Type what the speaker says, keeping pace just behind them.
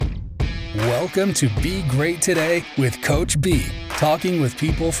Welcome to Be Great Today with Coach B, talking with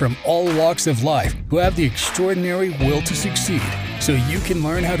people from all walks of life who have the extraordinary will to succeed so you can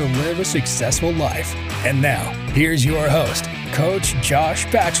learn how to live a successful life. And now, here's your host, Coach Josh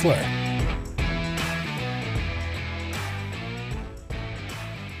Batchelor.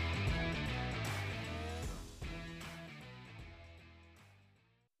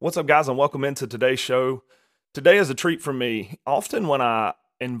 What's up, guys, and welcome into today's show. Today is a treat for me. Often when I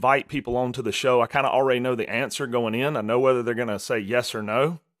invite people onto the show, I kind of already know the answer going in. I know whether they're going to say yes or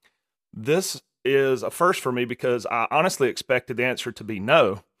no. This is a first for me because I honestly expected the answer to be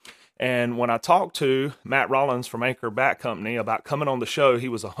no. And when I talked to Matt Rollins from Anchor Bat Company about coming on the show, he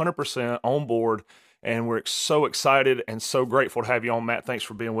was 100% on board, and we're so excited and so grateful to have you on, Matt. Thanks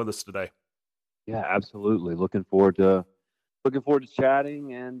for being with us today. Yeah, absolutely. Looking forward to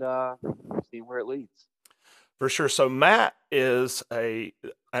chatting and seeing where it leads. For sure. So Matt is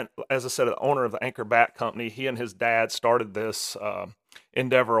as I said, the owner of the Anchor Bat Company. He and his dad started this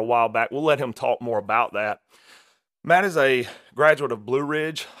endeavor a while back. We'll let him talk more about that. Matt is a graduate of Blue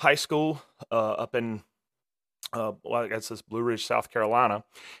Ridge High School up in, I guess it's Blue Ridge, South Carolina.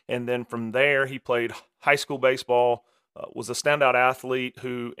 And then from there, he played high school baseball, was a standout athlete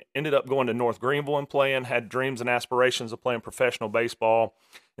who ended up going to North Greenville and playing, had dreams and aspirations of playing professional baseball,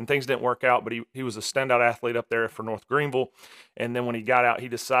 and things didn't work out, but he was a standout athlete up there for North Greenville. And then when he got out, he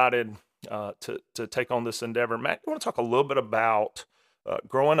decided to take on this endeavor. Matt, you want to talk a little bit about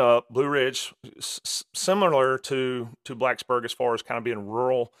growing up, Blue Ridge, similar to Blacksburg as far as kind of being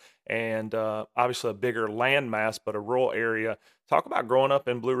rural and obviously a bigger landmass, but a rural area. Talk about growing up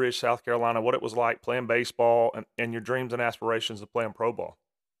in Blue Ridge, South Carolina, what it was like playing baseball and your dreams and aspirations of playing pro ball.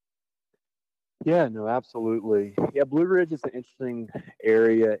 Yeah, no, absolutely. Yeah, Blue Ridge is an interesting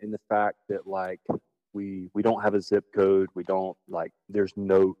area in the fact that we don't have a zip code. We don't there's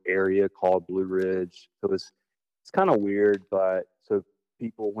no area called Blue Ridge. So it's kind of weird, but so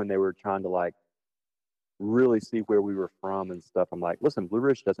people when they were trying to really see where we were from and stuff, I'm like, listen, Blue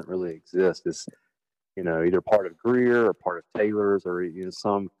Ridge doesn't really exist. It's either part of Greer or part of Taylor's, or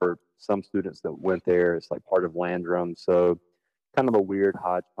for some students that went there, it's like part of Landrum. So kind of a weird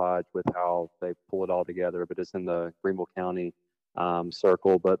hodgepodge with how they pull it all together, but it's in the Greenville County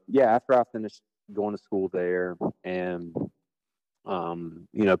circle. But yeah, after I finished going to school there and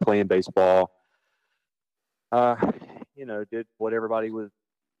playing baseball, did what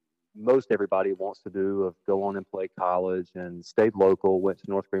most everybody wants to do, of go on and play college, and stayed local, went to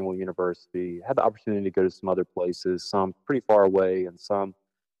North Greenville University, had the opportunity to go to some other places, some pretty far away and some,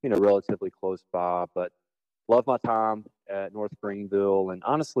 relatively close by, but loved my time at North Greenville. And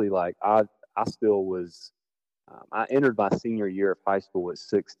honestly, I still was, I entered my senior year of high school at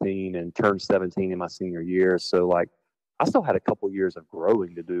 16 and turned 17 in my senior year. So I still had a couple years of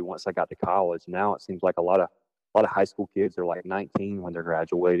growing to do once I got to college. Now it seems like a lot of high school kids are 19 when they're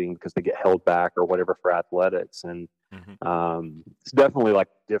graduating because they get held back or whatever for athletics. And it's definitely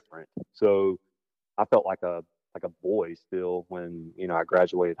different. So I felt like a boy still when, I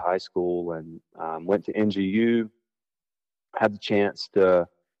graduated high school and went to NGU, had the chance to,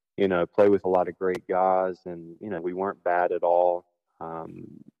 play with a lot of great guys, and, we weren't bad at all.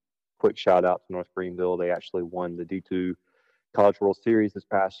 Quick shout out to North Greenville. They actually won the D2 College World Series this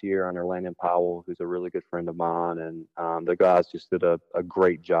past year under Landon Powell, who's a really good friend of mine. And the guys just did a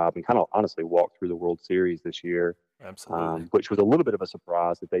great job and kind of honestly walked through the World Series this year. Absolutely. Which was a little bit of a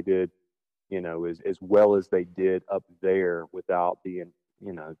surprise that they did, as well as they did up there without being,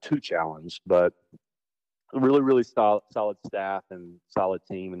 too challenged. But a really, really solid staff and solid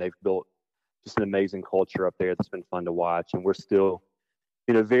team. And they've built just an amazing culture up there that's been fun to watch. And we're still,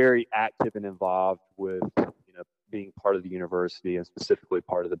 very active and involved with, being part of the university and specifically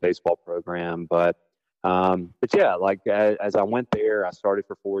part of the baseball program. But yeah, as I went there, I started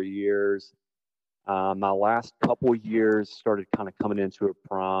for 4 years. My last couple years started kind of coming into a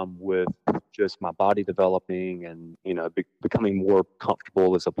prime with just my body developing and, becoming more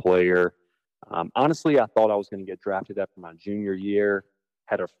comfortable as a player. Honestly, I thought I was going to get drafted after my junior year,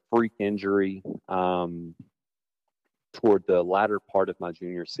 had a freak injury toward the latter part of my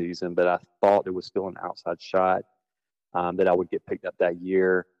junior season, but I thought there was still an outside shot that I would get picked up that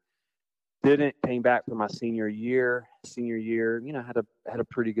year. Came back for my senior year, had a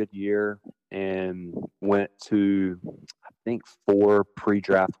pretty good year, and went to, I think, 4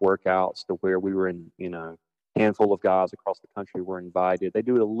 pre-draft workouts to where we were in, handful of guys across the country were invited. They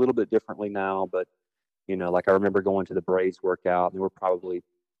do it a little bit differently now, but, I remember going to the Braves workout, and there were probably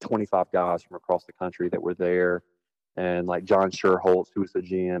 25 guys from across the country that were there. And John Sherholtz, who was the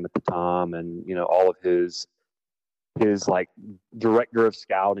GM at the time, and, all of his his like director of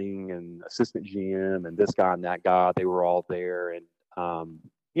scouting and assistant GM and this guy and that guy, they were all there. And,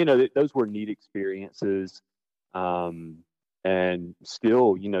 those were neat experiences. And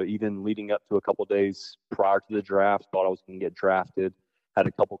still, even leading up to a couple of days prior to the draft, thought I was going to get drafted. Had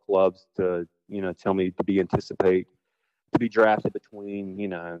a couple clubs to, tell me to be drafted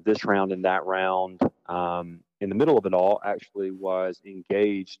between, this round and that round. In the middle of it all, actually was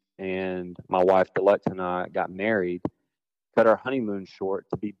engaged, and my wife, Delecta, and I got married, cut our honeymoon short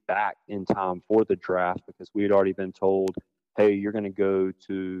to be back in time for the draft because we had already been told, hey, you're going to go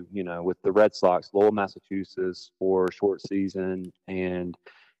to, with the Red Sox, Lowell, Massachusetts for a short season. And,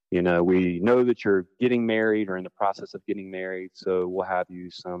 we know that you're getting married or in the process of getting married. So we'll have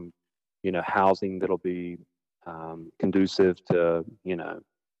you some, housing that'll be conducive to,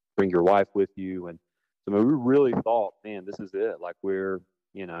 bring your wife with you. And so we really thought, man, this is it. Like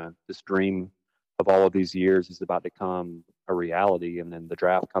this dream of all of these years is about to come a reality. And then the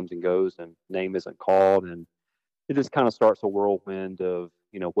draft comes and goes and name isn't called. And it just kind of starts a whirlwind of,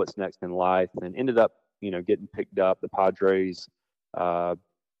 what's next in life, and ended up, getting picked up. The Padres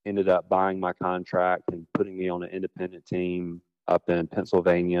ended up buying my contract and putting me on an independent team up in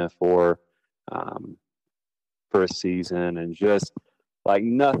Pennsylvania for a season, and just like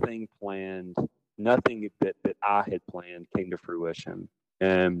nothing that I had planned came to fruition.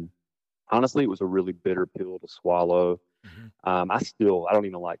 And honestly, it was a really bitter pill to swallow. I don't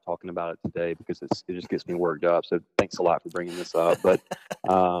even like talking about it today because it just gets me worked up. So thanks a lot for bringing this up. But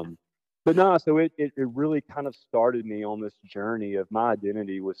no, so it really kind of started me on this journey of my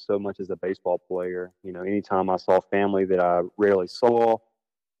identity was so much as a baseball player. Anytime I saw family that I rarely saw,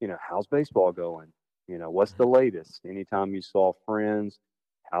 how's baseball going? What's the latest? Anytime you saw friends,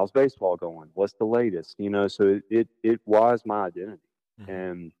 how's baseball going? What's the latest? So it was my identity,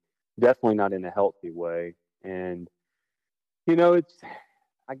 and definitely not in a healthy way. And it's,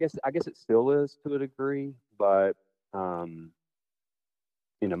 I guess it still is to a degree, but my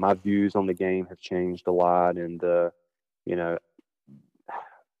views on the game have changed a lot, and the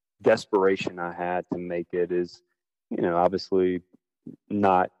desperation I had to make it is, obviously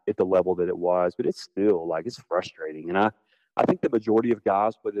not at the level that it was, but it's still like, it's frustrating. And I think the majority of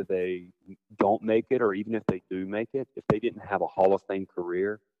guys, whether they don't make it or even if they do make it, if they didn't have a Hall of Fame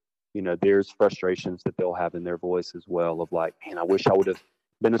career, there's frustrations that they'll have in their voice as well of like, man, I wish I would have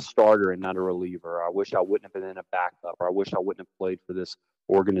been a starter and not a reliever. I wish I wouldn't have been in a backup, or I wish I wouldn't have played for this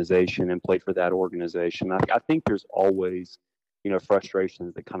organization and played for that organization. I think there's always,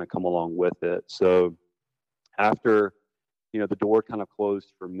 frustrations that kind of come along with it. So after, the door kind of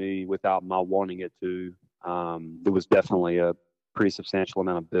closed for me without my wanting it to, there was definitely a pretty substantial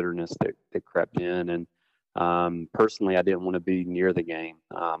amount of bitterness that crept in. And personally, I didn't want to be near the game.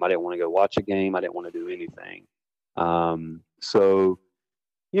 I didn't want to go watch a game. I didn't want to do anything. So,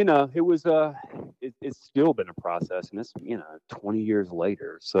 it was it's still been a process, and it's 20 years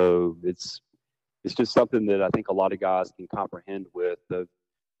later. So it's just something that I think a lot of guys can comprehend with.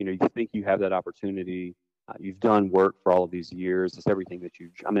 You think you have that opportunity. You've done work for all of these years. It's everything that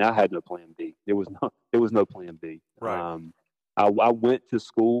I had no plan B. There was no plan B. Right. I went to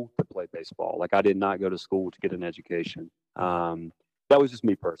school to play baseball. Like, I did not go to school to get an education. That was just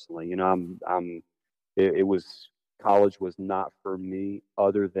me personally. College was not for me,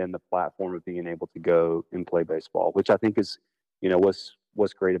 other than the platform of being able to go and play baseball, which I think is,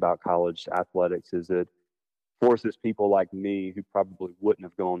 what's great about college athletics is it forces people like me who probably wouldn't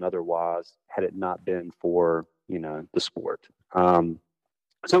have gone otherwise had it not been for, the sport.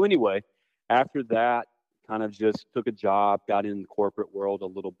 So anyway, after that, kind of just took a job, got in the corporate world a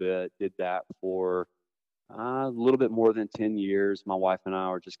little bit, did that for a little bit more than 10 years. My wife and I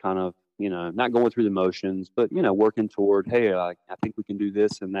were just kind of, not going through the motions, but, working toward, hey, I think we can do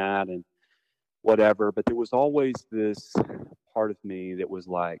this and that and whatever. But there was always this part of me that was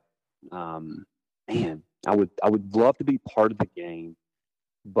like, man, I would love to be part of the game,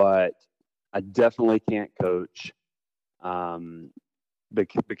 but I definitely can't coach.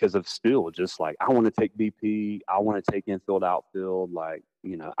 Because of still just like, I want to take BP, I want to take infield, outfield. Like,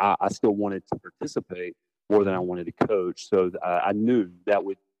 I still wanted to participate more than I wanted to coach. So I knew that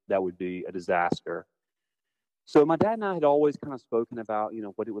would be a disaster. So my dad and I had always kind of spoken about,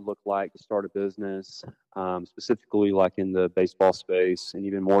 what it would look like to start a business, specifically like in the baseball space, and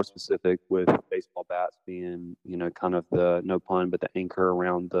even more specific with baseball bats being, kind of the, no pun, but the anchor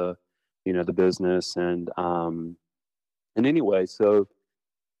around the, the business. And anyway, so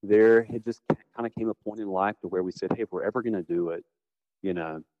there had just kind of came a point in life to where we said, hey, if we're ever going to do it,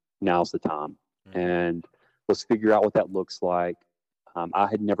 now's the time. And let's figure out what that looks like. I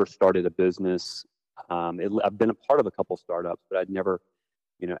had never started a business I've been a part of a couple startups, but I'd never,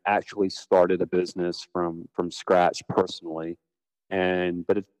 actually started a business from scratch personally.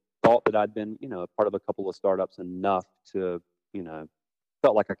 But it thought that I'd been, a part of a couple of startups enough to,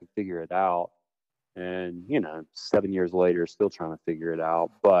 felt like I could figure it out. And 7 years later, still trying to figure it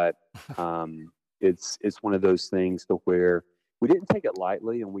out. But it's one of those things to where we didn't take it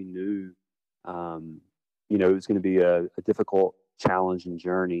lightly, and we knew, it was going to be a difficult, challenging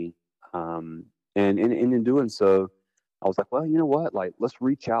journey. And in doing so, I was like, well, you know what? Like, let's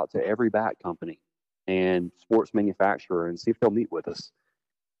reach out to every bat company and sports manufacturer and see if they'll meet with us.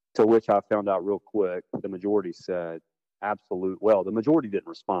 To which I found out real quick, the majority said, well, the majority didn't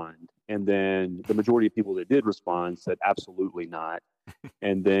respond. And then the majority of people that did respond said, absolutely not.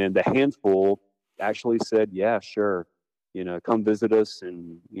 And then the handful actually said, yeah, sure, come visit us,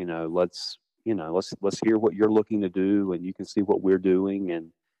 and, let's hear what you're looking to do, and you can see what we're doing,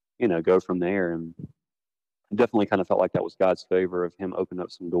 and, go from there. And definitely kind of felt like that was God's favor of him opening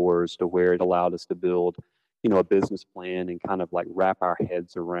up some doors to where it allowed us to build, a business plan and kind of like wrap our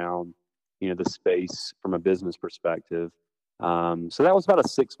heads around, the space from a business perspective. So that was about a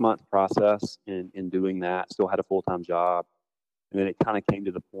 6-month process in doing that. Still had a full-time job. And then it kind of came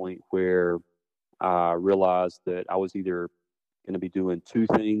to the point where I realized that I was either going to be doing two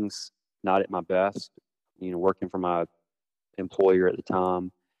things, not at my best, working for my employer at the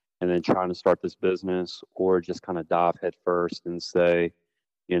time, and then trying to start this business, or just kind of dive head first and say,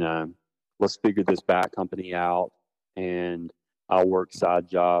 let's figure this bat company out, and I'll work side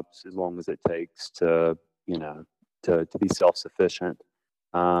jobs as long as it takes to be self-sufficient.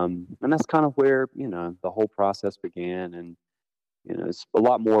 And that's kind of where, the whole process began. And, it's a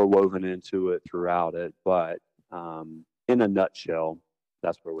lot more woven into it throughout it, but in a nutshell,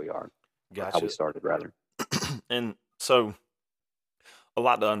 that's where we are. Gotcha. How we started, rather. And so, a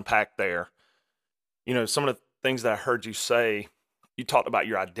lot to unpack there. Some of the things that I heard you say, you talked about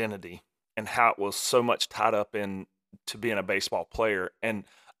your identity and how it was so much tied up in to being a baseball player. And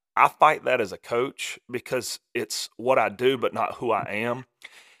I fight that as a coach because it's what I do, but not who I am.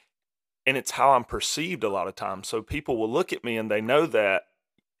 And it's how I'm perceived a lot of times. So people will look at me and they know that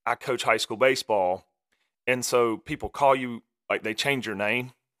I coach high school baseball. And so people call you, like, they change your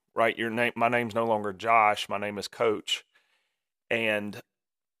name, right? My name's no longer Josh. My name is Coach. And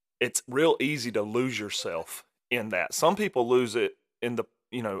it's real easy to lose yourself in that. Some people lose it in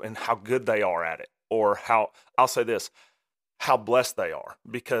in how good they are at it, or I'll say this, how blessed they are,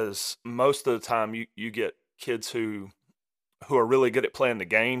 because most of the time you get kids who are really good at playing the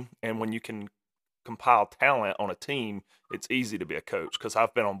game. And when you can compile talent on a team, it's easy to be a coach, because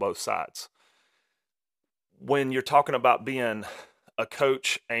I've been on both sides. When you're talking about being a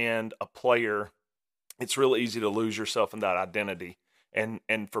coach and a player, it's really easy to lose yourself in that identity. And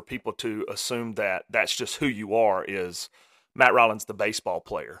for people to assume that that's just who you are, is Matt Rollins, the baseball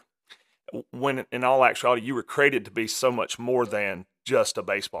player. When in all actuality, you were created to be so much more than just a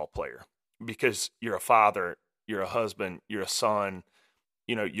baseball player, because you're a father, you're a husband, you're a son,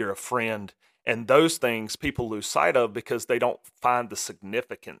 you're a friend. And those things people lose sight of because they don't find the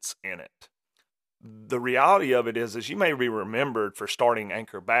significance in it. The reality of it is you may be remembered for starting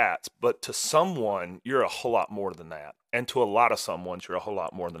Anchor Bats, but to someone, you're a whole lot more than that. And to a lot of someone's, you're a whole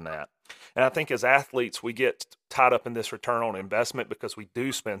lot more than that. And I think as athletes, we get tied up in this return on investment because we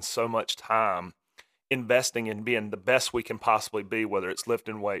do spend so much time investing in being the best we can possibly be, whether it's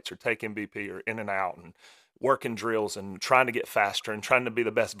lifting weights or taking BP or in and out and working drills and trying to get faster and trying to be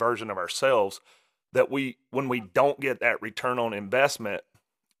the best version of ourselves, that when we don't get that return on investment,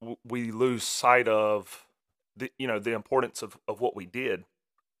 we lose sight of the importance of what we did.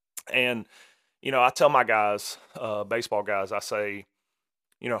 And, I tell my guys, baseball guys, I say,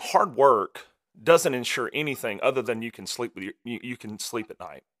 hard work doesn't ensure anything other than you can sleep you can sleep at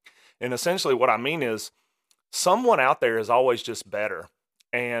night. And essentially what I mean is someone out there is always just better.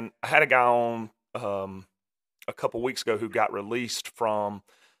 And I had a guy on a couple weeks ago who got released from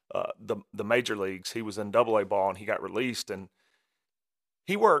the major leagues. He was in AA ball and he got released, and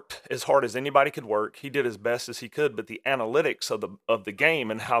he worked as hard as anybody could work. He did as best as he could, but the analytics of the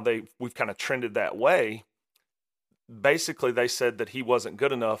game and how we've kind of trended that way, basically they said that he wasn't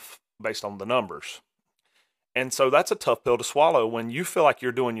good enough based on the numbers. And so that's a tough pill to swallow when you feel like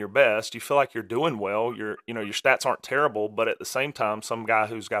you're doing your best, you feel like you're doing well, your stats aren't terrible, but at the same time, some guy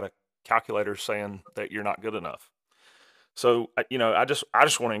who's got a calculator saying that you're not good enough. So, I just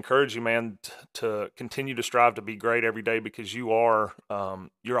want to encourage you, man, to continue to strive to be great every day, because you're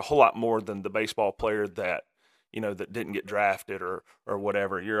a whole lot more than the baseball player that, that didn't get drafted or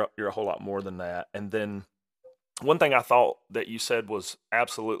whatever. You're a whole lot more than that. And then one thing I thought that you said was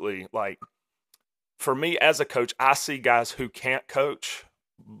absolutely, like, for me as a coach, I see guys who can't coach,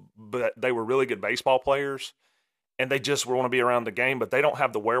 but they were really good baseball players, and they just want to be around the game, but they don't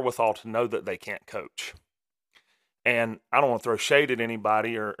have the wherewithal to know that they can't coach. And I don't want to throw shade at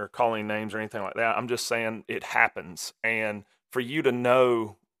anybody or call any names or anything like that. I'm just saying it happens. And for you to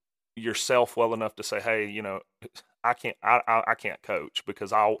know yourself well enough to say, hey, you know, I can't coach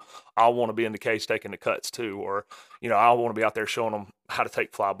because I want to be in the cage taking the cuts too, or you know, I want to be out there showing them how to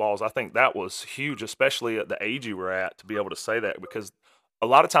take fly balls. I think that was huge, especially at the age you were at, to be able to say that, because a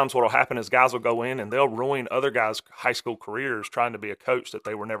lot of times what will happen is guys will go in and they'll ruin other guys' high school careers trying to be a coach that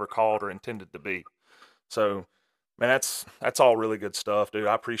they were never called or intended to be. So, man, that's all really good stuff, dude.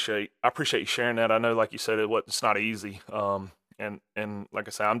 I appreciate you sharing that. I know, like you said, it's not easy. And like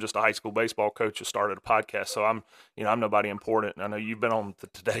I said, I'm just a high school baseball coach who started a podcast, so I'm nobody important. And I know you've been on the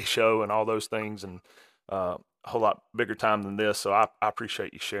Today Show and all those things, and a whole lot bigger time than this. So I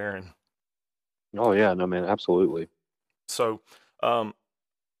appreciate you sharing. Oh yeah, no man, absolutely. So,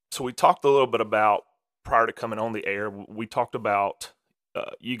 so we talked a little bit about, prior to coming on the air, we talked about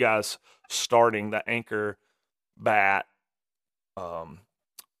you guys starting the Anchor Bat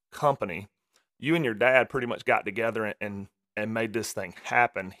company. You and your dad pretty much got together and made this thing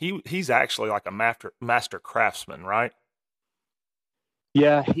happen. He's actually like a master craftsman, right?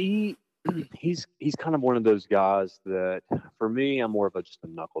 Yeah, he's kind of one of those guys that, for me, I'm more of just a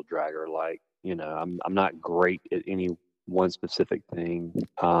knuckle dragger. Like, you know, I'm not great at any one specific thing.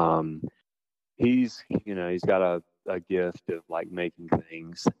 He's got a gift of like making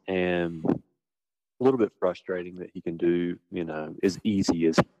things, and a little bit frustrating that he can do, you know, as easy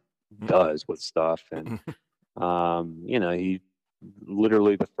as he does with stuff. And he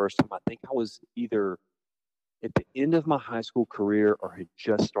literally, the first time, I think I was either at the end of my high school career or had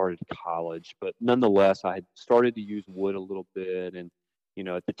just started college, but nonetheless, I had started to use wood a little bit. And, you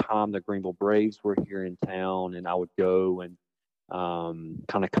know, at the time, the Greenville Braves were here in town, and I would go and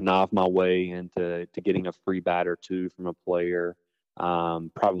kind of connive my way into getting a free bat or two from a player.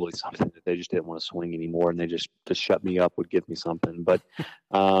 Probably something that they just didn't want to swing anymore, and they just to shut me up would give me something. But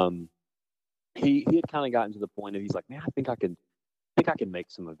he had kind of gotten to the point of, he's like, man, I think I can make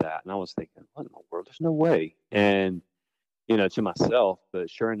some of that. And I was thinking, what in the world? There's no way. And, you know, to myself, but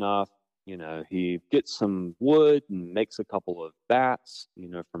sure enough, you know, he gets some wood and makes a couple of bats, you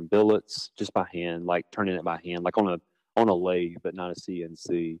know, from billets just by hand, like turning it by hand, like on a lathe, but not a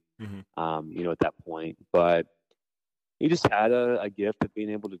CNC, you know, at that point. But he just had a gift of being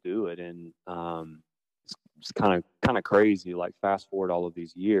able to do it. And it's kind of crazy, like fast forward all of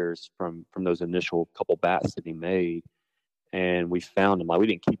these years from those initial couple bats that he made. And we found them. Like, we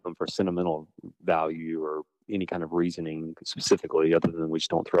didn't keep them for sentimental value or any kind of reasoning specifically, other than we just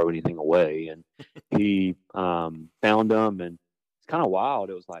don't throw anything away. And he found them, and it's kind of wild.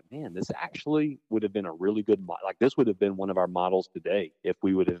 It was like, man, this actually would have been a really good like this would have been one of our models today if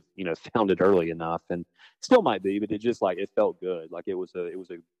we would have, you know, found it early enough. And still might be, but it just, like, it felt good. Like it was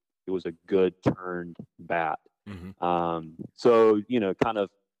a good turned bat. So, you know, kind of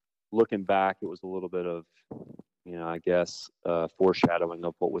looking back, it was a little bit of, you know, I guess foreshadowing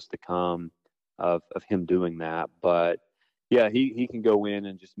of what was to come of him doing that. But yeah, he can go in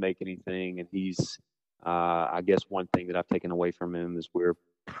and just make anything. And he's, I guess one thing that I've taken away from him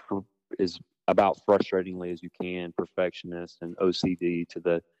is about frustratingly as you can, perfectionist and OCD to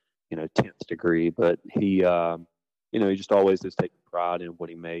the, you know, 10th degree. But he, you know, he just always is taking pride in what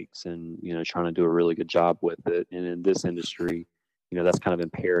he makes, and, you know, trying to do a really good job with it. And in this industry, you know, that's kind of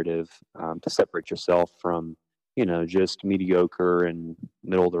imperative, to separate yourself from, you know, just mediocre and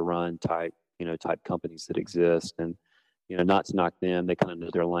middle of the run type companies that exist. And, you know, not to knock them, they kind of know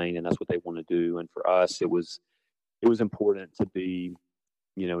their lane, and that's what they want to do. And for us, it was important to be,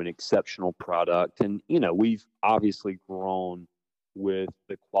 you know, an exceptional product. And, you know, we've obviously grown with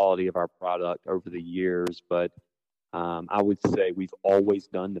the quality of our product over the years, but I would say we've always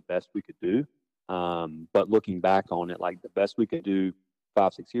done the best we could do. But looking back on it, like, the best we could do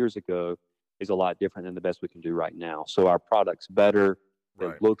 5-6 years ago is a lot different than the best we can do right now. So our product's better,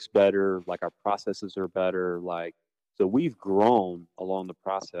 Right. it looks better, like our processes are better. Like, so we've grown along the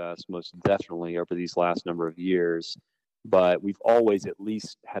process most definitely over these last number of years, but we've always at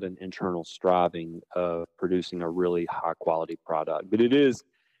least had an internal striving of producing a really high quality product. But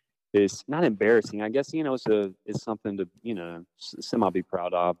it's not embarrassing, I guess. You know, it's something to, you know, semi be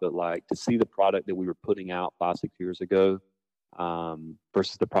proud of. But like, to see the product that we were putting out 5-6 years ago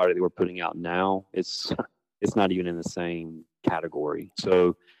versus the product that we're putting out now, it's not even in the same category.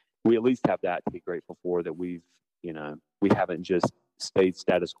 So we at least have that to be grateful for, that we haven't just stayed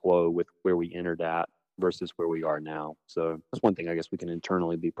status quo with where we entered at versus where we are now. So that's one thing I guess we can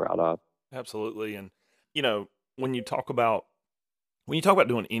internally be proud of. Absolutely. And you know, when you talk about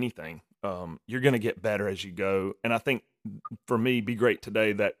doing anything, you're going to get better as you go. And I think for me, Be Great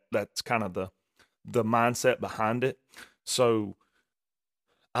Today, that's kind of the mindset behind it. So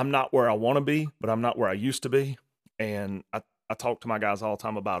I'm not where I want to be, but I'm not where I used to be. And I talk to my guys all the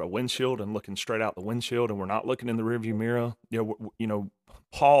time about a windshield and looking straight out the windshield, and we're not looking in the rearview mirror.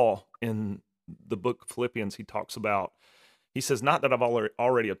 Paul in the book of Philippians, he talks about, he says, not that I've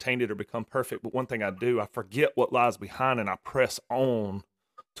already obtained it or become perfect, but one thing I do, I forget what lies behind and I press on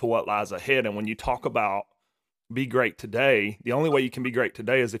to what lies ahead. And when you talk about be great today, the only way you can be great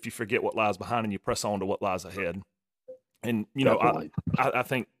today is if you forget what lies behind and you press on to what lies ahead. And, I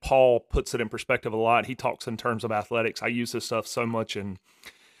think Paul puts it in perspective a lot. He talks in terms of athletics. I use this stuff so much in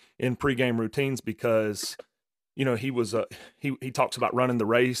pregame routines because, he talks about running the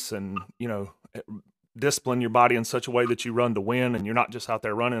race and, discipline your body in such a way that you run to win and you're not just out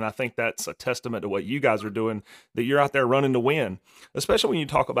there running. I think that's a testament to what you guys are doing, that you're out there running to win, especially when you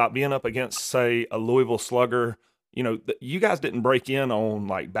talk about being up against, say, a Louisville Slugger. You guys didn't break in on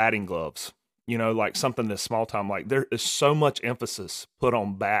like batting gloves, like something this small time. Like there is so much emphasis put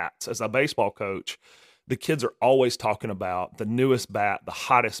on bats. As a baseball coach, the kids are always talking about the newest bat, the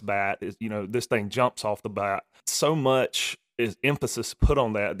hottest bat is, this thing jumps off the bat. So much is emphasis put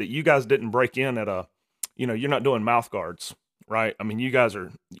on that you guys didn't break in at you're not doing mouth guards, right? I mean,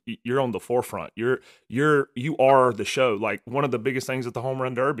 you're on the forefront. You are the show. Like one of the biggest things at the home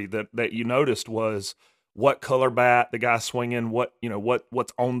run derby that you noticed was what color bat the guy swinging,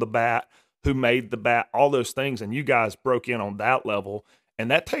 what's on the bat, who made the bat, all those things. And you guys broke in on that level. And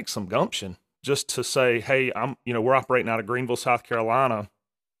that takes some gumption just to say, hey, we're operating out of Greenville, South Carolina.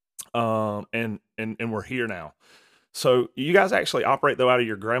 And we're here now. So you guys actually operate though out of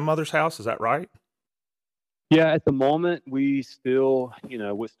your grandmother's house. Is that right? Yeah, at the moment, we still,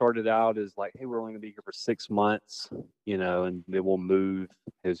 what started out as like, hey, we're only going to be here for 6 months, and then we'll move.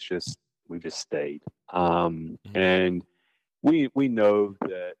 We've just stayed. And we know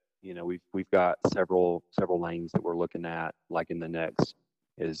that, we've got several lanes that we're looking at, like in the next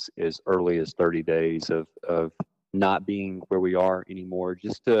as early as 30 days of not being where we are anymore,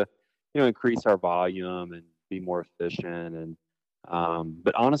 just to, increase our volume and be more efficient. And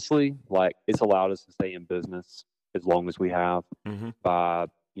but honestly, like it's allowed us to stay in business as long as we have by,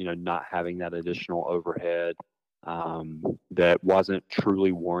 not having that additional overhead that wasn't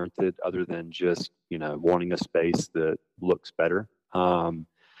truly warranted other than just, wanting a space that looks better.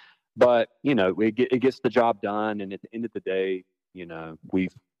 But, it gets the job done. And at the end of the day,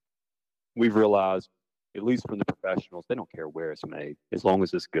 we've realized, at least from the professionals, they don't care where it's made as long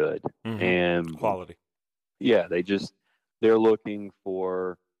as it's good. And quality. Yeah, they're looking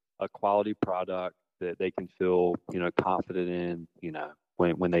for a quality product that they can feel, confident in,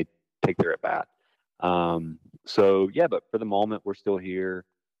 when they take their at bat. So yeah, but for the moment, we're still here.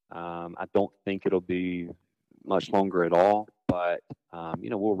 I don't think it'll be much longer at all, but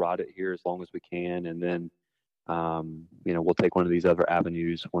we'll ride it here as long as we can, and then we'll take one of these other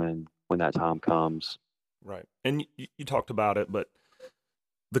avenues when that time comes. Right, and you talked about it, but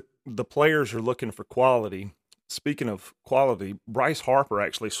the players are looking for quality. Speaking of quality, Bryce Harper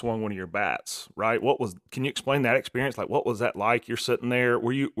actually swung one of your bats, right? Can you explain that experience? Like, what was that like? You're sitting there.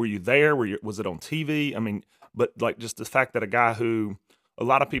 Were you there? Was it on TV? I mean, but like just the fact that a guy who a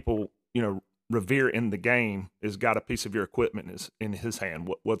lot of people, revere in the game has got a piece of your equipment in his hand.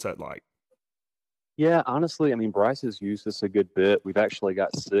 What's that like? Yeah, honestly, I mean, Bryce has used this a good bit. We've actually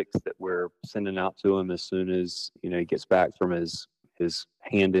got 6 that we're sending out to him as soon as, he gets back from his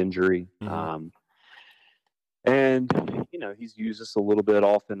hand injury. And, he's used this a little bit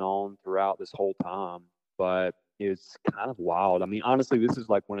off and on throughout this whole time, but it's kind of wild. I mean, honestly, this is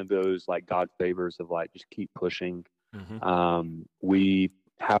like one of those like God favors of like, just keep pushing. We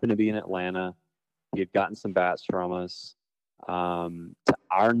happened to be in Atlanta. He had gotten some bats from us. To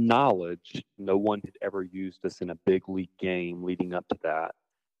our knowledge, no one had ever used us in a big league game leading up to that.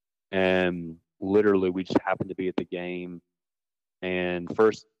 And literally, we just happened to be at the game. And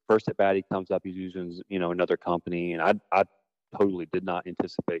first at bat, he comes up, he's using, another company. And I totally did not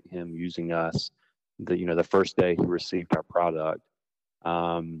anticipate him using us the first day he received our product.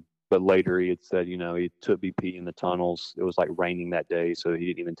 But later he had said, he took BP in the tunnels. It was like raining that day, so he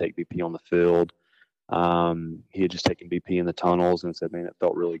didn't even take BP on the field. He had just taken BP in the tunnels and said, man, it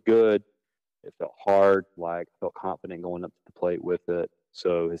felt really good. It felt hard. Like, I felt confident going up to the plate with it.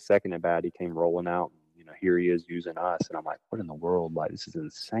 So his second at bat, he came rolling out. Here he is using us. And I'm like, what in the world? Like, this is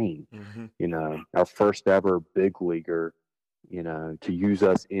insane. Our first ever big leaguer, to use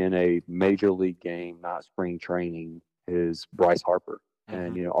us in a major league game, not spring training, is Bryce Harper.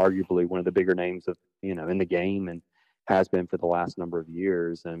 and, arguably one of the bigger names of, in the game, and has been for the last number of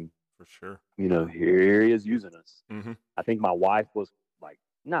years. And, For sure. Here he is using us. Mm-hmm. I think my wife was like,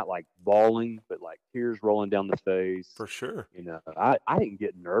 not like bawling, but like tears rolling down the face. For sure. I didn't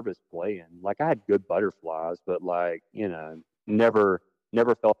get nervous playing. Like, I had good butterflies, but like, never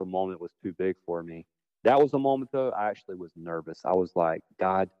felt the moment was too big for me. That was a moment though, I actually was nervous. I was like,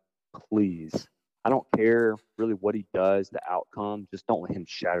 God, please. I don't care really what he does, the outcome. Just don't let him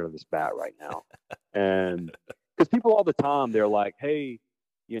shatter this bat right now. And because people all the time, they're like, hey,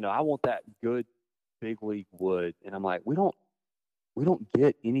 I want that good big league wood. And I'm like, we don't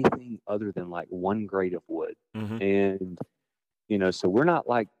get anything other than like one grade of wood. Mm-hmm. And, so we're not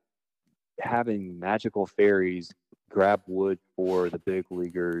like having magical fairies grab wood for the big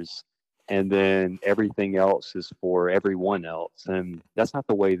leaguers and then everything else is for everyone else. And that's not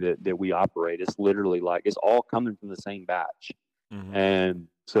the way that we operate. It's literally like it's all coming from the same batch. Mm-hmm. And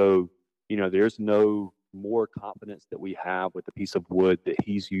so, there's no more confidence that we have with the piece of wood that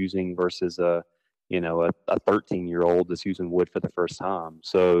he's using versus a 13-year-old that's using wood for the first time.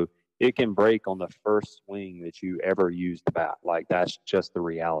 So it can break on the first swing that you ever use the bat. Like, that's just the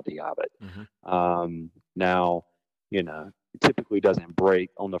reality of it. Mm-hmm. Now, it typically doesn't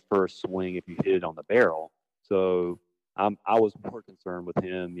break on the first swing if you hit it on the barrel. So I was more concerned with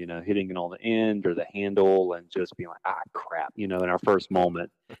him, hitting it on the end or the handle and just being like, crap, in our first moment,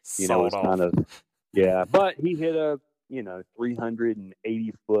 it was kind of, yeah. But he hit a,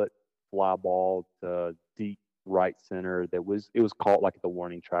 380-foot fly ball to deep right center it was caught like at the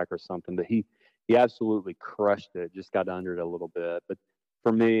warning track or something, but he absolutely crushed it, just got under it a little bit. But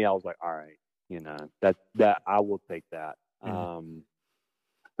for me, I was like, all right, that I will take that. Mm-hmm.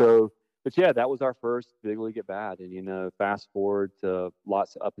 But yeah, that was our first big league at bat, and fast forward to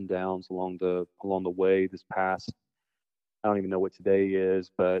lots of up and downs along the way. This past, I don't even know what today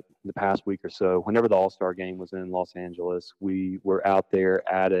is, but the past week or so, whenever the All-Star game was in Los Angeles, we were out there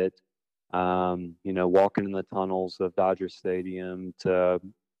at it, walking in the tunnels of Dodger Stadium to,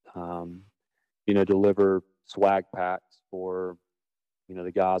 deliver swag packs for,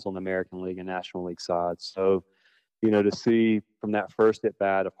 the guys on the American League and National League side. So, to see from that first at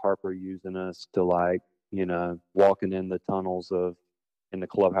bat of Harper using us to like, walking in the tunnels in the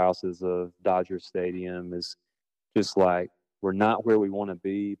clubhouses of Dodger Stadium is just like, we're not where we want to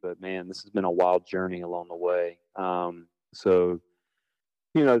be, but man, this has been a wild journey along the way. So,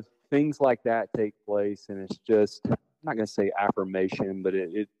 things like that take place, and it's just, I'm not going to say affirmation, but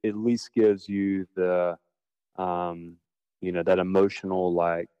it at least gives you the, that emotional,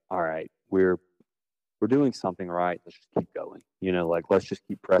 like, all right, we're doing something right. Let's just keep going, let's just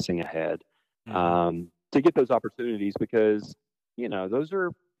keep pressing ahead, to get those opportunities, because,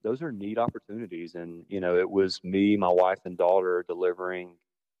 those are neat opportunities. And, it was me, my wife and daughter delivering,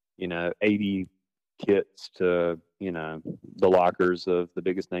 80 kits to, the lockers of the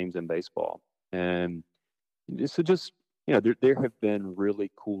biggest names in baseball. And so just, there have been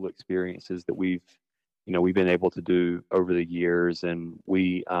really cool experiences that we've been able to do over the years. And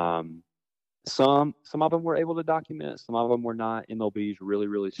we, some of them were able to document, some of them were not. MLB is really,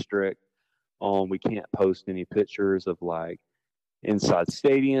 really strict on, we can't post any pictures of like inside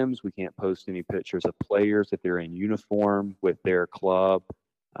stadiums. We can't post any pictures of players if they're in uniform with their club,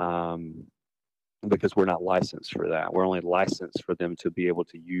 because we're not licensed for that. We're only licensed for them to be able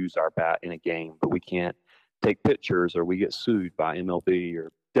to use our bat in a game, but we can't take pictures or we get sued by MLB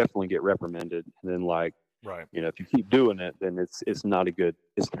or definitely get reprimanded. And then like, right, if you keep doing it, then it's not a good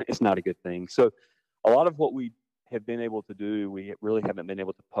thing. So a lot of what we have been able to do, we really haven't been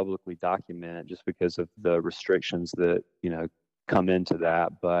able to publicly document just because of the restrictions that, come into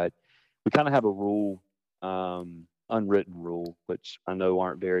that. But we kind of have a rule, unwritten rule, which I know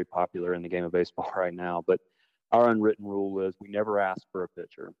aren't very popular in the game of baseball right now, but our unwritten rule is we never ask for a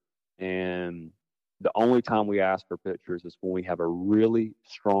pitcher. And the only time we ask for pitchers is when we have a really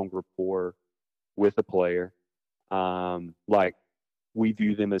strong rapport with a player. Like, we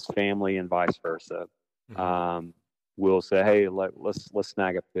view them as family and vice versa. We'll say, hey, let's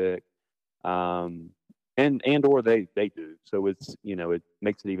snag a pick. And or they do. So it's, it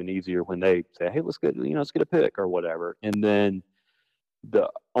makes it even easier when they say, hey, let's get a pick or whatever. And then the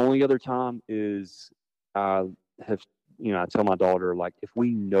only other time is I tell my daughter, like, if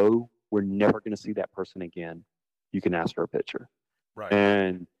we know we're never going to see that person again, you can ask for a picture.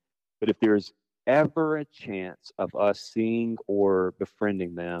 Right. But if there's ever a chance of us seeing or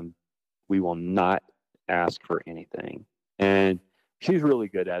befriending them, we will not ask for anything. And she's really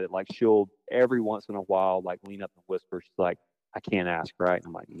good at it. Like, she'll every once in a while, like, lean up and whisper. She's like, I can't ask, right? And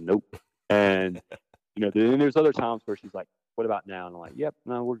I'm like, nope. And, then there's other times where she's like, what about now? And I'm like, yep,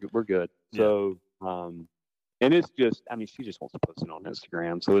 no, we're good. We're good. So, and it's just, I mean, she just wants to post it on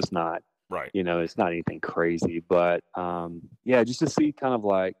Instagram. So it's not, right. It's not anything crazy, but, yeah, just to see kind of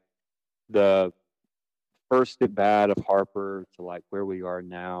like the first at bat of Harper to like where we are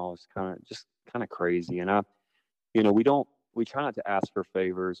now is kind of crazy. And we try not to ask for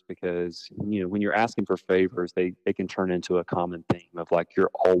favors because, when you're asking for favors, they can turn into a common theme of like,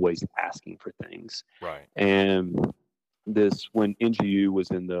 you're always asking for things. Right. And when NGU was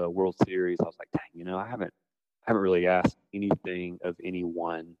in the World Series, I was like, dang, I haven't really asked anything of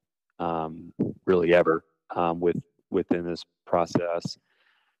anyone, really ever, within this process.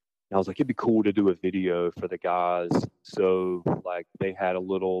 And I was like, it'd be cool to do a video for the guys. So like they had a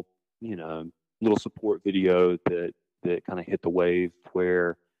little support video that kind of hit the wave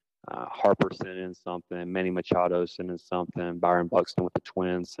where Harper sent in something, Manny Machado sent in something, Byron Buxton with the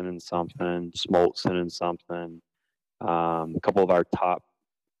Twins sent in something, Smoltz sent in something, a couple of our top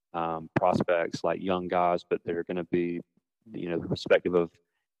prospects, like young guys, but they're going to be, respective of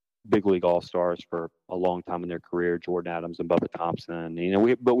big league all-stars for a long time in their career, Jordan Adams and Bubba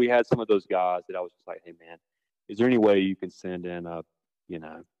Thompson. But we had some of those guys that I was just like, hey man, is there any way you can send in a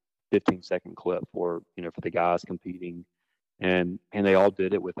 15-second clip for the guys competing? And they all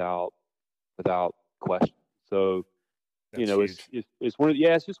did it without question. So it's one of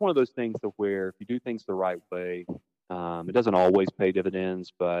it's just one of those things to where if you do things the right way, it doesn't always pay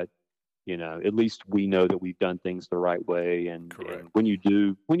dividends, but at least we know that we've done things the right way. And when you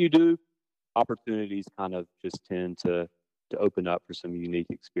do, opportunities kind of just tend to open up for some unique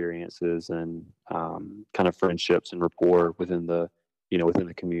experiences and kind of friendships and rapport within the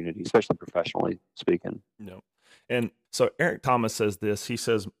community, especially professionally speaking. No. And so Eric Thomas says this. He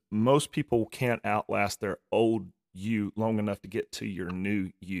says, most people can't outlast their old you long enough to get to your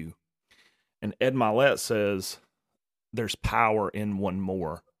new you. And Ed Milet says, there's power in one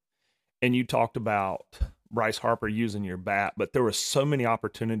more. And you talked about Bryce Harper using your bat, but there were so many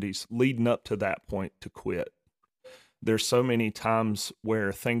opportunities leading up to that point to quit. There's so many times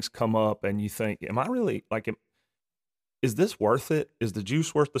where things come up and you think, am I really is this worth it? Is the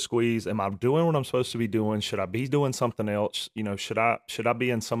juice worth the squeeze? Am I doing what I'm supposed to be doing? Should I be doing something else? Should I be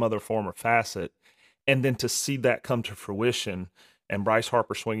in some other form or facet? And then to see that come to fruition and Bryce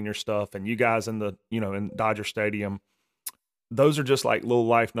Harper swinging your stuff and you guys in the, in Dodger Stadium, those are just like little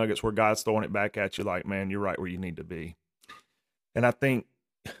life nuggets where God's throwing it back at you like, man, you're right where you need to be. And I think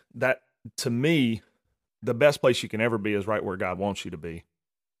that, to me, the best place you can ever be is right where God wants you to be.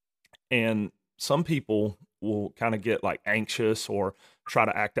 And some people will kind of get like anxious or try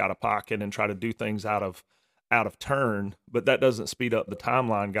to act out of pocket and try to do things out of turn, but that doesn't speed up the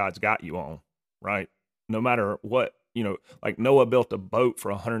timeline God's got you on, right? No matter what, like Noah built a boat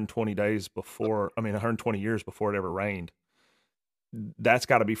for 120 years before it ever rained. That's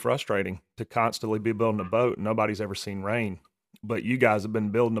got to be frustrating to constantly be building a boat. Nobody's ever seen rain, but you guys have been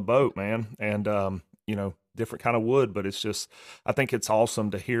building a boat, man. And, different kind of wood, but it's just, I think it's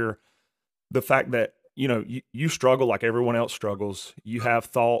awesome to hear the fact that, you struggle like everyone else struggles. You have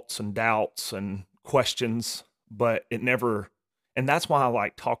thoughts and doubts and questions, but it never, and that's why I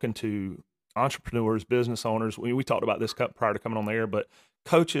like talking to entrepreneurs, business owners. We talked about this prior to coming on the air, but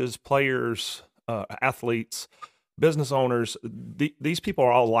coaches, players, athletes, business owners, these people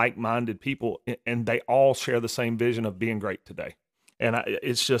are all like-minded people, and they all share the same vision of being great today. And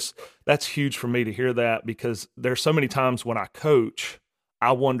it's just, that's huge for me to hear that, because there's so many times when I coach,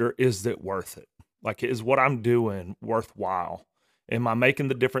 I wonder, is it worth it? Like, is what I'm doing worthwhile? Am I making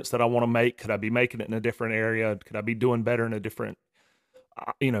the difference that I want to make? Could I be making it in a different area? Could I be doing better in a different,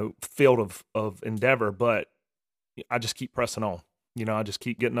 field of endeavor? But I just keep pressing on. I just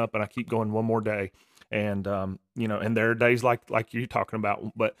keep getting up and I keep going one more day. And, and there are days like you're talking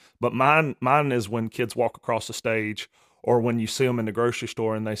about, but mine is when kids walk across the stage, or when you see them in the grocery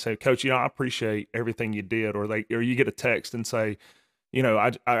store and they say, Coach, I appreciate everything you did. Or you get a text and say,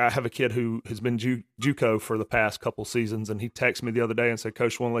 I have a kid who has been JUCO for the past couple seasons, and he texted me the other day and said,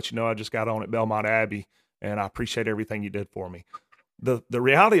 Coach, I want to let you know I just got on at Belmont Abbey, and I appreciate everything you did for me. The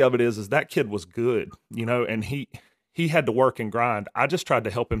reality of it is that kid was good, and he had to work and grind. I just tried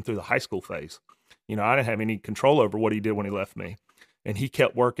to help him through the high school phase. I didn't have any control over what he did when he left me, and he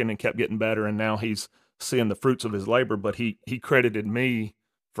kept working and kept getting better. And now he's seeing the fruits of his labor, but he credited me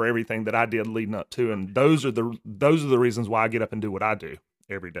for everything that I did leading up to. And those are the reasons why I get up and do what I do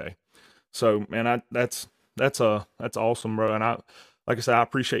every day. So, man, that's awesome, bro. And like I said, I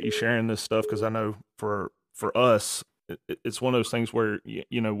appreciate you sharing this stuff, because I know for us, it's one of those things where,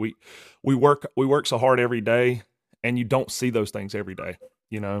 we work so hard every day, and you don't see those things every day,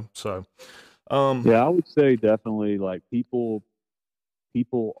 so, Yeah, I would say definitely like people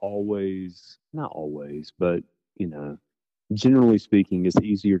always, not always, but you know, generally speaking, it's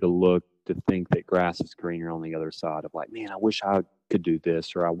easier to look to think that grass is greener on the other side of like, man, I wish I could do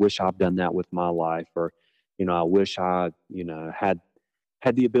this, or I wish I've done that with my life, or I wish I,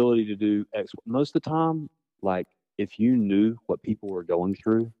 had the ability to do X. Most of the time, like if you knew what people were going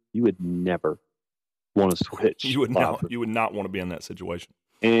through, you would never want to switch lives. You would not want to be in that situation.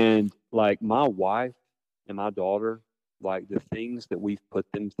 And like my wife and my daughter, like the things that we've put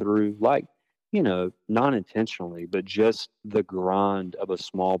them through, like, not intentionally, but just the grind of a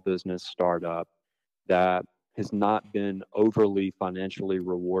small business startup that has not been overly financially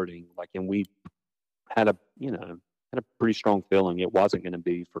rewarding. Like, and we had had a pretty strong feeling it wasn't going to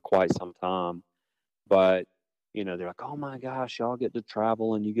be for quite some time. But, they're like, oh my gosh, y'all get to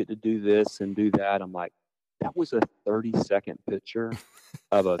travel and you get to do this and do that. I'm like, that was a 30-second picture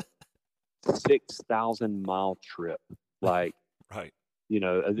of a 6,000-mile trip. Like, right.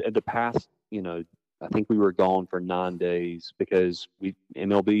 The past, I think we were gone for 9 days because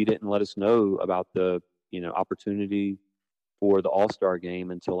MLB didn't let us know about the, opportunity for the All-Star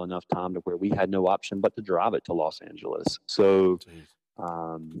game until enough time to where we had no option but to drive it to Los Angeles. So,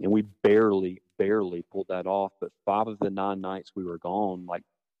 and we barely pulled that off. But 5 of the 9 nights we were gone, like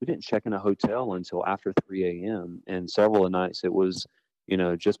we didn't check in a hotel until after 3 a.m. And several of the nights it was,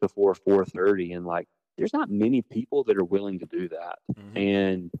 just before 4:30. And like, there's not many people that are willing to do that. Mm-hmm.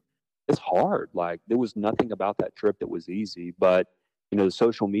 And it's hard. Like there was nothing about that trip that was easy, but the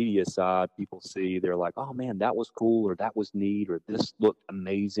social media side, people see, they're like, oh man, that was cool, or that was neat, or this looked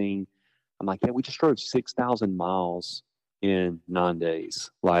amazing. I'm like, yeah, we just drove 6,000 miles in 9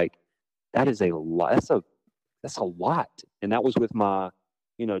 days. Like that is a lot. That's a lot. And that was with my,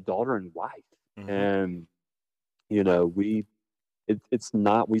 daughter and wife. Mm-hmm. And, it's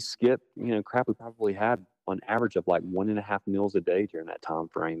not, we skipped, crap, we probably had on average of like 1.5 meals a day during that time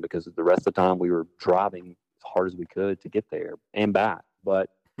frame because the rest of the time we were driving as hard as we could to get there and back. But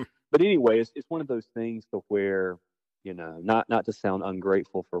anyway, it's one of those things to where, not to sound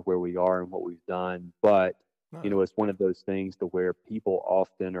ungrateful for where we are and what we've done, but it's one of those things to where people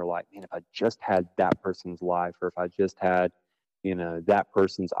often are like, man, if I just had that person's life, or if I just had, that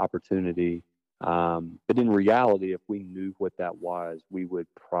person's opportunity. But in reality, if we knew what that was, we would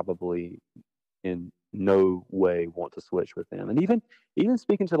probably in no way want to switch with them. And even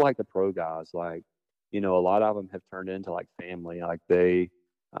speaking to like the pro guys, like, a lot of them have turned into like family. Like they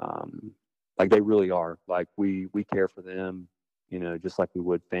really are. Like we care for them, just like we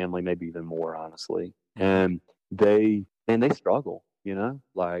would family, maybe even more, honestly. Mm-hmm. And they struggle,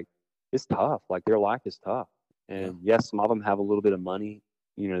 like it's tough. Like their life is tough. And yes, some of them have a little bit of money,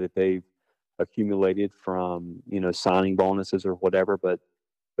 that they've accumulated from, signing bonuses or whatever, but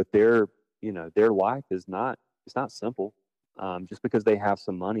their life is not, it's not simple. Just because they have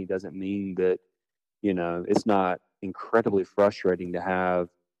some money doesn't mean that, it's not incredibly frustrating to have,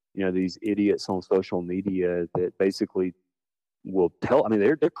 these idiots on social media that basically will tell, I mean,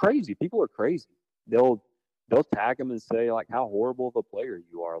 they're crazy. People are crazy. They'll tag them and say like how horrible of a player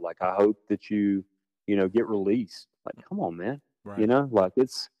you are. Like, I hope that you get released. Like, come on, man. Right. Like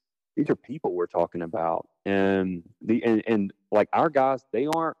these are people we're talking about. And and like our guys, they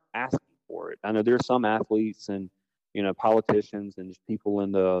aren't asking for it. I know there's some athletes and, politicians and just people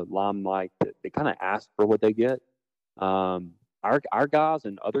in the limelight that they kind of ask for what they get. Our guys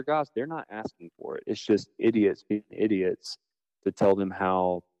and other guys, they're not asking for it. It's just idiots being idiots to tell them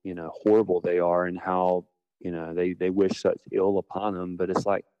how, horrible they are and how, they wish such ill upon them. But it's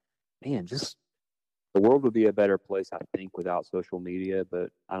like, man, just the world would be a better place, I think, without social media,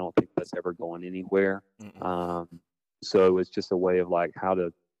 but I don't think that's ever going anywhere. So it's just a way of like how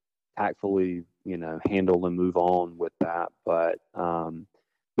to tactfully, handle and move on with that. But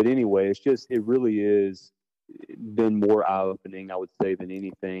anyway, it really is been more eye-opening, I would say, than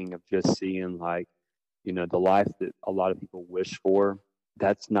anything, of just seeing like, the life that a lot of people wish for.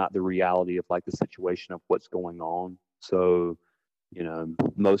 That's not the reality of like the situation of what's going on. So,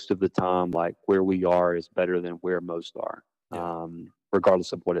 most of the time, like where we are is better than where most are,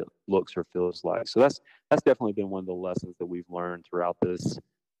 regardless of what it looks or feels like. So that's definitely been one of the lessons that we've learned throughout this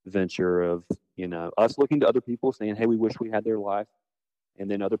venture of, us looking to other people saying, hey, we wish we had their life. And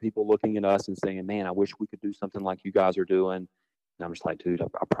then other people looking at us and saying, man, I wish we could do something like you guys are doing. And I'm just like, dude,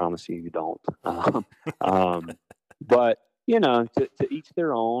 I promise you don't. But, to each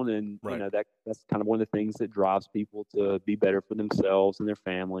their own. And, right. That's kind of one of the things that drives people to be better for themselves and their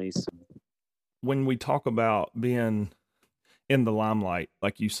families. When we talk about being in the limelight,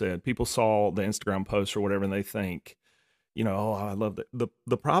 like you said, people saw the Instagram post or whatever, and they think, Oh, I love that.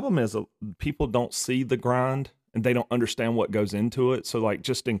 The problem is people don't see the grind and they don't understand what goes into it. So like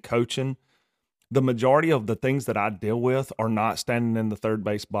just in coaching, the majority of the things that I deal with are not standing in the third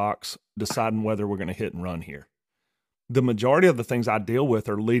base box deciding whether we're going to hit and run here. The majority of the things I deal with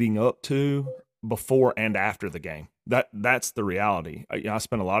are leading up to, before, and after the game. That's the reality. I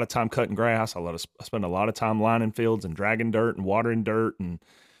spend a lot of time cutting grass. I spend a lot of time lining fields and dragging dirt and watering dirt, and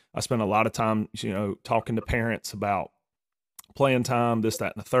I spend a lot of time, talking to parents about playing time, this,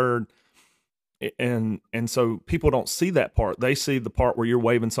 that, and the third. And so people don't see that part. They see the part where you're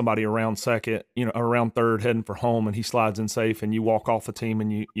waving somebody around second, around third, heading for home, and he slides in safe, and you walk off the team,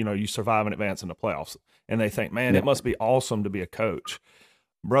 and you survive and advance in the playoffs. And they think, man, it must be awesome to be a coach,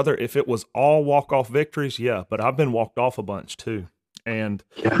 brother. If it was all walk off victories, yeah, but I've been walked off a bunch too. And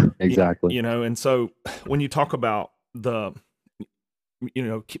yeah, exactly. And so when you talk about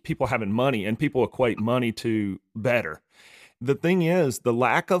people having money, and people equate money to better, the thing is, the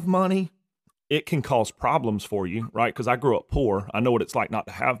lack of money, it can cause problems for you, right? Because I grew up poor. I know what it's like not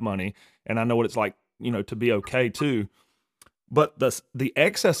to have money, and I know what it's like, to be okay too. But the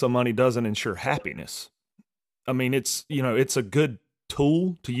excess of money doesn't ensure happiness. I mean, it's a good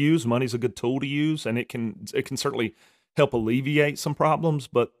tool to use. Money's a good tool to use, and it can certainly help alleviate some problems.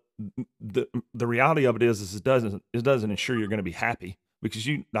 But the reality of it is it doesn't ensure you're going to be happy, because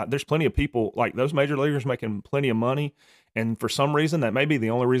there's plenty of people like those major leaguers making plenty of money, and for some reason that may be the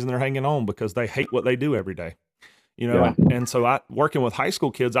only reason they're hanging on, because they hate what they do every day. And so working with high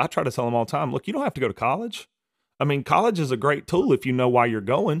school kids, I try to tell them all the time, look, you don't have to go to college. I mean, college is a great tool if you know why you're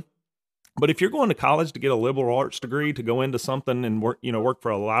going. But if you're going to college to get a liberal arts degree, to go into something and work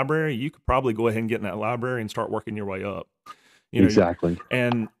for a library, you could probably go ahead and get in that library and start working your way up. Exactly.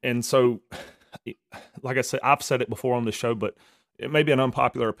 And so, like I said, I've said it before on the show, but it may be an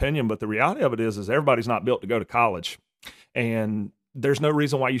unpopular opinion, but the reality of it is everybody's not built to go to college. And there's no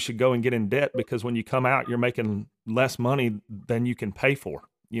reason why you should go and get in debt, because when you come out, you're making less money than you can pay for.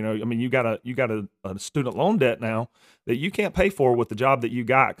 I mean, you got a student loan debt now that you can't pay for with the job that you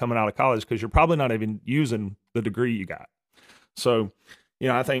got coming out of college, because you're probably not even using the degree you got. So,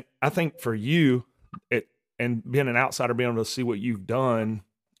 I think for you, and being an outsider, being able to see what you've done,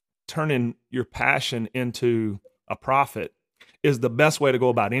 turning your passion into a profit is the best way to go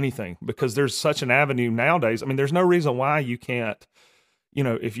about anything, because there's such an avenue nowadays. I mean, there's no reason why you can't,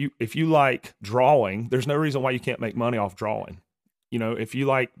 if you like drawing, there's no reason why you can't make money off drawing. If you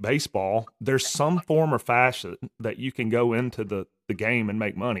like baseball, there's some form or fashion that you can go into the game and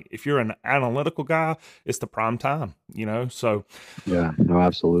make money. If you're an analytical guy, it's the prime time, so. Yeah, no,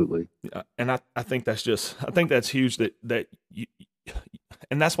 absolutely. And I think that's huge that you,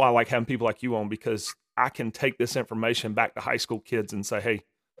 and that's why I like having people like you on, because I can take this information back to high school kids and say, hey,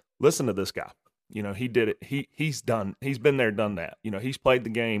 listen to this guy. He did it. He's been there, done that. He's played the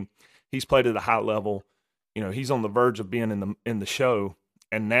game. He's played at a high level. He's on the verge of being in the show,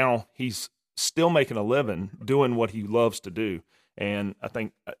 and now he's still making a living doing what he loves to do. And I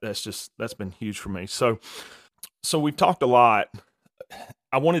think that's been huge for me. So we've talked a lot.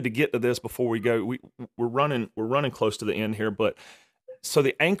 I wanted to get to this before we go. We're running close to the end here, but so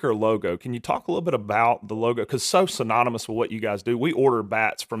the Anchor logo, can you talk a little bit about the logo? Because so synonymous with what you guys do. We order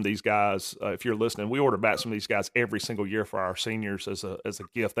bats from these guys. If you're listening, we order bats from these guys every single year for our seniors as a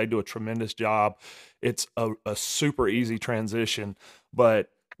gift. They do a tremendous job. It's a super easy transition, but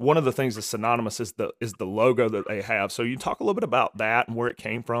one of the things that's synonymous is the logo that they have. So you talk a little bit about that and where it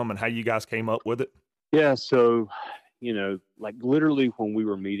came from and how you guys came up with it. Yeah. So, like literally when we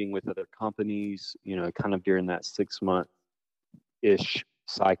were meeting with other companies, kind of during that 6-month-ish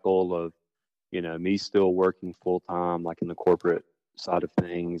cycle of, me still working full time, like in the corporate side of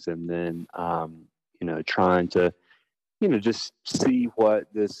things. And then, trying to, just see what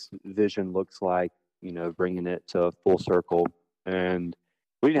this vision looks like, bringing it to full circle. And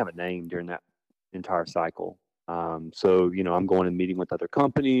we didn't have a name during that entire cycle. So, I'm going and meeting with other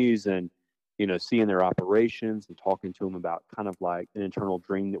companies and, seeing their operations and talking to them about kind of like an internal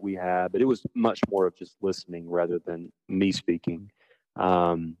dream that we had, but it was much more of just listening rather than me speaking.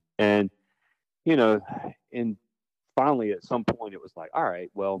 And finally at some point it was like, all right,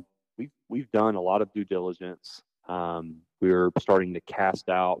 well, we've done a lot of due diligence. We're starting to cast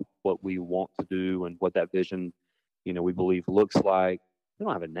out what we want to do and what that vision, we believe looks like. We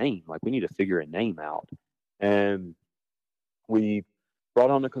don't have a name. Like, we need to figure a name out. And we brought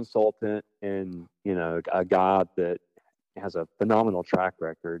on a consultant and, a guy that has a phenomenal track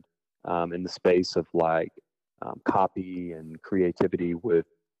record in the space of like copy and creativity with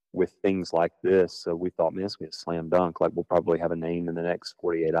things like this. So we thought, man, this will be a slam dunk. Like, we'll probably have a name in the next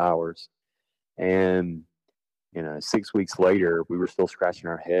 48 hours. And 6 weeks later, we were still scratching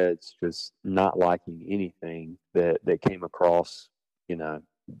our heads, just not liking anything that came across, the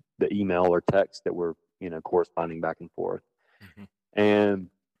email or text that we're, corresponding back and forth. Mm-hmm. And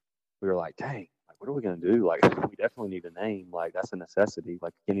we were like, dang, like, what are we going to do? Like, we definitely need a name. Like, that's a necessity.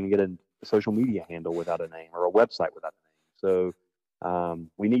 Like, you can't even get a social media handle without a name, or a website without a name. So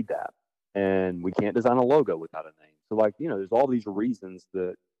we need that. And we can't design a logo without a name. So, like, there's all these reasons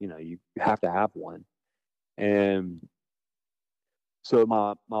that, you have to have one. And so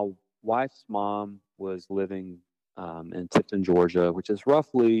my wife's mom was living in Tifton, Georgia, which is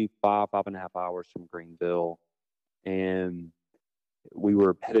roughly 5.5 hours from Greenville. And we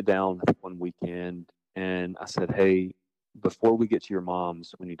were headed down, I think, one weekend. And I said, hey, before we get to your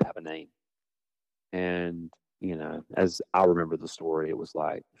mom's, we need to have a name. And, as I remember the story, it was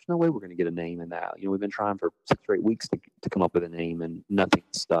like, there's no way we're going to get a name in that. We've been trying for 6 or 8 weeks to come up with a name, and nothing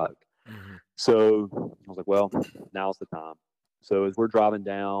stuck. Mm-hmm. So I was like, well, now's the time. So as we're driving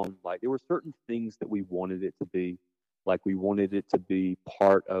down, like, there were certain things that we wanted it to be. Like, we wanted it to be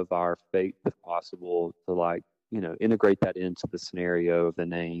part of our faith, if possible, to, like, integrate that into the scenario of the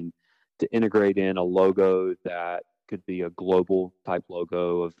name, to integrate in a logo that could be a global type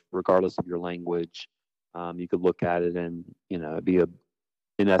logo of, regardless of your language. You could look at it and, it'd be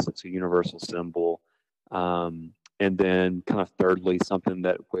in essence, a universal symbol. And then kind of thirdly, something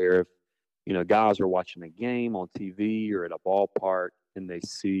that where if, guys are watching a game on TV or at a ballpark and they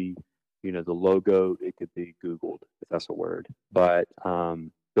see, the logo, it could be Googled, if that's a word. But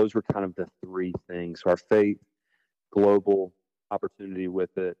those were kind of the three things. So our faith, global opportunity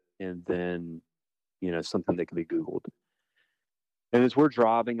with it, and then, something that could be Googled. And as we're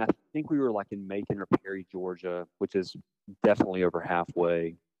driving, I think we were like in Macon or Perry, Georgia, which is definitely over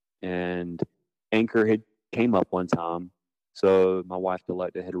halfway. And Anchor had came up one time. So my wife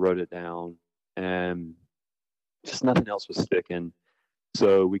Delecta had wrote it down, and just nothing else was sticking.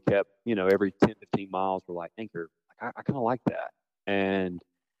 So we kept, every 10, 15 miles, we're like, Anchor, I kind of like that. And,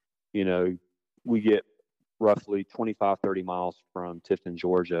 we get roughly 25, 30 miles from Tifton,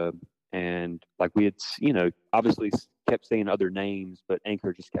 Georgia. And like we had, obviously kept saying other names, but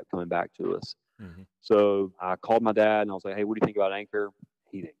Anchor just kept coming back to us. Mm-hmm. So I called my dad and I was like, hey, what do you think about Anchor?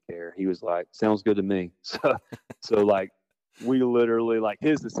 He didn't care. He was like, sounds good to me. So like, we literally, like,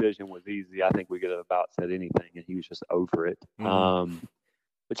 his decision was easy. I think we could have about said anything and he was just over it. Mm-hmm.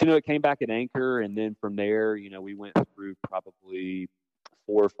 But, it came back at Anchor. And then from there, we went through probably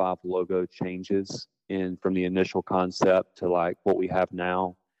 4 or 5 logo changes from the initial concept to like what we have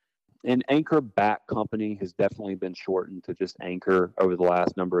now. And Anchor Back Company has definitely been shortened to just Anchor over the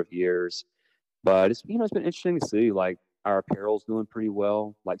last number of years. But it's been interesting to see, like, our apparel's doing pretty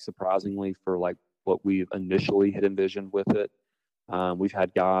well, like, surprisingly, for like what we initially had envisioned with it. We've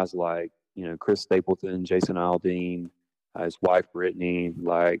had guys like, Chris Stapleton, Jason Aldean, his wife Brittany,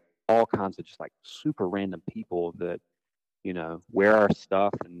 like all kinds of just like super random people that, wear our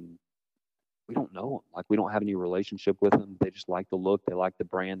stuff, and we don't know them. Like, we don't have any relationship with them. They just like the look, they like the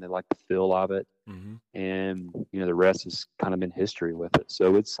brand, they like the feel of it. Mm-hmm. And, the rest has kind of been history with it.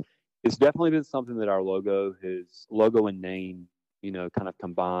 So it's definitely been something that our logo and name, kind of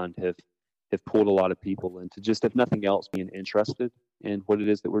combined have pulled a lot of people into, just, if nothing else, being interested in what it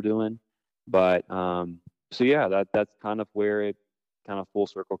is that we're doing. But so yeah, that's kind of where it kind of full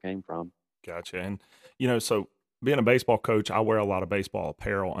circle came from. Gotcha. And, so being a baseball coach, I wear a lot of baseball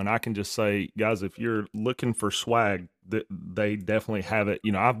apparel, and I can just say, guys, if you're looking for swag, they definitely have it.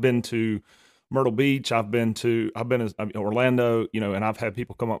 I've been to Myrtle Beach, I've been to Orlando, and I've had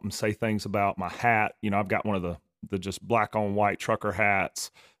people come up and say things about my hat. I've got one of the just black on white trucker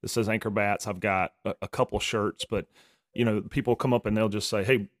hats that says Anchor Bats. I've got a couple shirts, but people come up and they'll just say,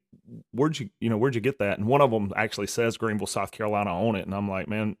 hey, where'd you get that? And one of them actually says Greenville, South Carolina on it. And I'm like,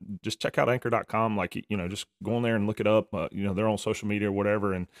 man, just check out anchor.com. Like, just go on there and look it up. They're on social media or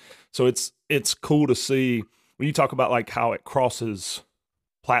whatever. And so it's cool to see when you talk about like how it crosses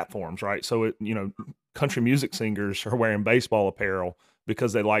platforms, right? So country music singers are wearing baseball apparel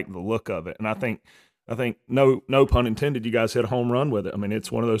because they like the look of it. And I think no pun intended, you guys hit a home run with it. I mean,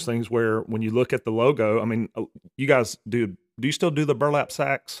 it's one of those things where when you look at the logo, I mean, you guys do you still do the burlap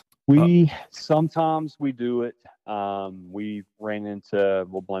sacks? Sometimes we do it. We ran into,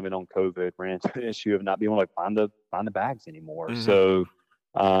 we'll blame it on COVID, ran into the issue of not being able to find the bags anymore. Mm-hmm. So,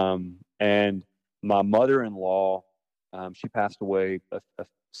 and my mother-in-law, she passed away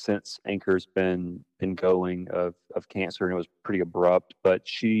since Anchor's been going of cancer, and it was pretty abrupt, but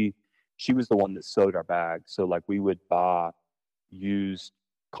she was the one that sewed our bags. So like we would buy used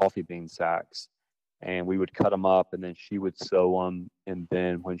coffee bean sacks and we would cut them up, and then she would sew them. And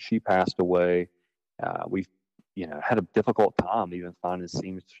then when she passed away, we had a difficult time even finding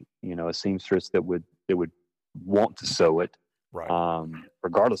a seamstress that would want to sew it, Right.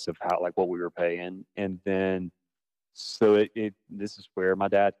 regardless of what we were paying. And then, so this is where my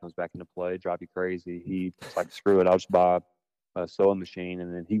dad comes back into play, drive you crazy. He's like, screw it, I'll just buy a sewing machine.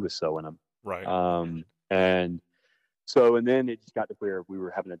 And then he was sewing them. Right. And so, and then it just got to where we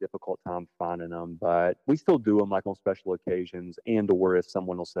were having a difficult time finding them, but we still do them like on special occasions, or if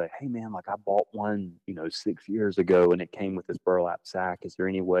someone will say, hey man, like I bought one, 6 years ago and it came with this burlap sack. Is there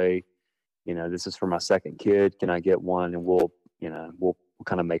any way, this is for my second kid. Can I get one? And we'll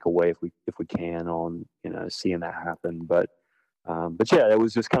kind of make a way if we can on, seeing that happen. But yeah, it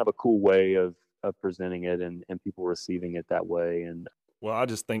was just kind of a cool way of presenting it and people receiving it that way. And Well, I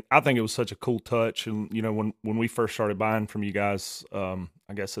think it was such a cool touch, and when we first started buying from you guys, I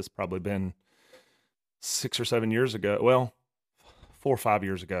guess it's probably been 6 or 7 years ago. Well, 4 or 5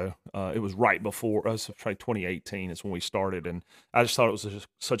 years ago. It was right before us. Probably 2018 is when we started, and I just thought it was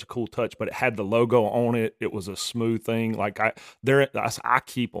such a cool touch. But it had the logo on it. It was a smooth thing. Like I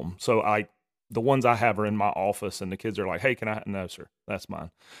keep them, so the ones I have are in my office, and the kids are like, "Hey, can I?" No, sir, that's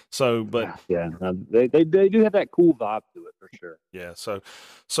mine. So, but yeah, they do have that cool vibe to it for sure. yeah. So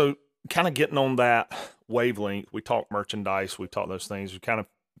kind of getting on that wavelength. We talk merchandise. We talk those things. We kind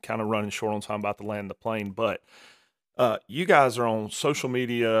of running short on time about the land the plane, but you guys are on social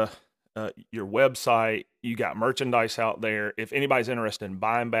media, your website. You got merchandise out there. If anybody's interested in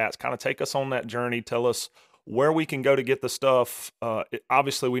buying bats, kind of take us on that journey. Tell us where we can go to get the stuff.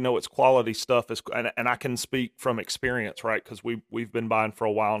 Obviously, we know it's quality stuff, and I can speak from experience, right? Because we've been buying for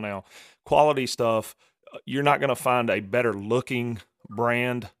a while now. Quality stuff. You're not going to find a better looking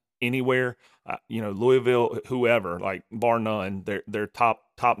brand anywhere. Louisville, whoever, like bar none, they're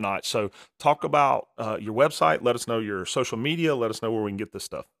top notch. So talk about your website. Let us know your social media. Let us know where we can get this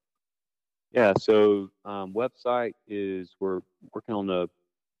stuff. Yeah. So website is, we're working on a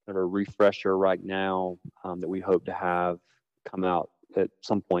refresher right now that we hope to have come out at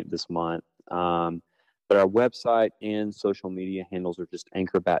some point this month. But our website and social media handles are just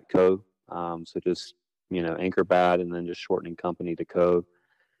Anchor Bat Co. So just, Anchor Bat and then just shortening company to Co.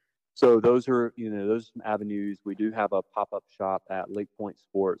 So those are, those avenues. We do have a pop-up shop at Lake Point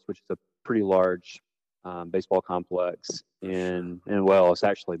Sports, which is a pretty large baseball complex. And well, it's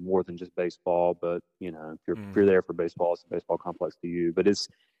actually more than just baseball, but if you're there for baseball, it's a baseball complex to you. But it's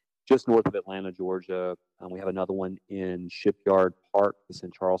just north of Atlanta, Georgia. We have another one in Shipyard Park. It's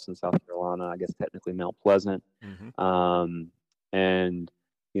in Charleston, South Carolina. I guess technically Mount Pleasant. And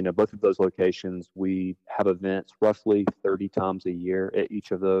both of those locations, we have events roughly 30 times a year at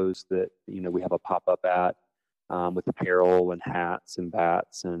each of those that we have a pop up at with apparel and hats and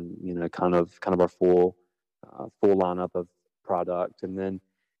bats and kind of our full lineup of product. And then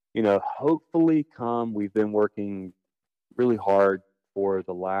hopefully we've been working really hard for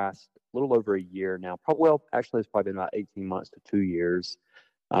the last little over a year now. Actually, it's probably been about 18 months to 2 years.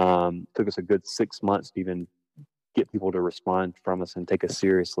 Took us a good 6 months to even get people to respond from us and take us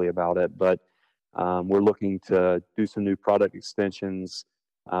seriously about it. But we're looking to do some new product extensions.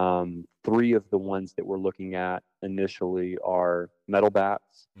 3 of the ones that we're looking at initially are metal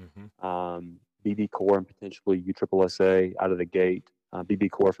bats, BB Core, and potentially USSSA out of the gate.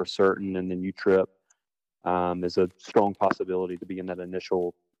 BB Core for certain, and then UTRIP is a strong possibility to be in that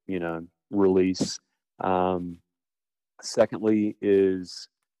initial, release. Secondly is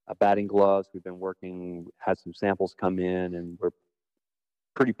batting gloves. We've been had some samples come in, and we're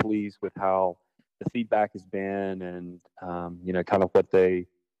pretty pleased with how the feedback has been, and kind of what they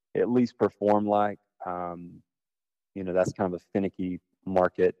at least perform like. That's kind of a finicky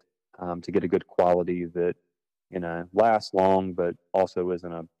market to get a good quality that lasts long, but also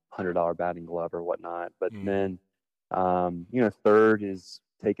isn't a $100 batting glove or whatnot. But then, third is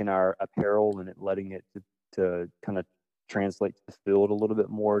taking our apparel and letting it to kind of translate to the field a little bit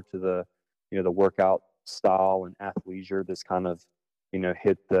more to the, the workout style and athleisure that's kind of,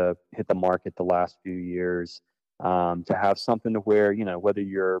 hit the market the last few years. To have something to wear, whether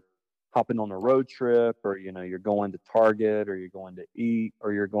you're hopping on a road trip or, you're going to Target or you're going to eat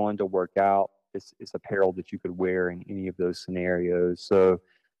or you're going to work out, it's apparel that you could wear in any of those scenarios. So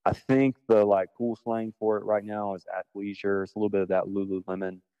I think the cool slang for it right now is athleisure. It's a little bit of that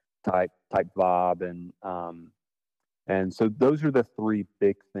Lululemon type vibe. And so those are the 3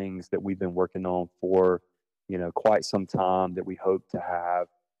 big things that we've been working on for, quite some time, that we hope to have,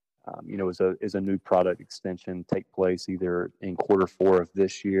 as a new product extension take place either in Q4 of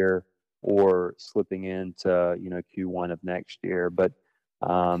this year or slipping into, Q1 of next year. But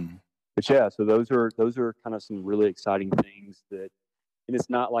yeah, so those are kind of some really exciting things and it's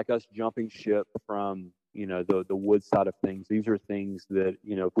not like us jumping ship from, the wood side of things. These are things that,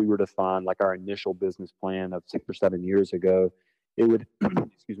 if we were to find like our initial business plan of 6 or 7 years ago, it would,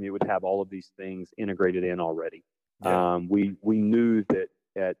 it would have all of these things integrated in already. Yeah. We knew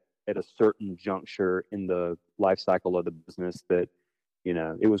that at a certain juncture in the life cycle of the business that,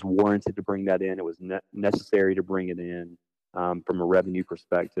 it was warranted to bring that in. It was necessary to bring it in from a revenue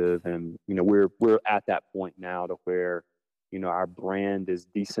perspective. And, we're at that point now to where, our brand is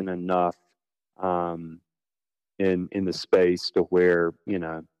decent enough in the space to where,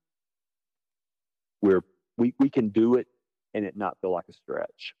 we can do it and it not feel like a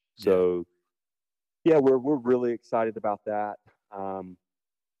stretch. So yeah, we're really excited about that.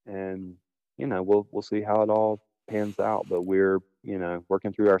 And, we'll see how it all pans out, but we're,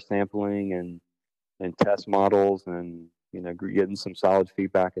 working through our sampling and test models and, getting some solid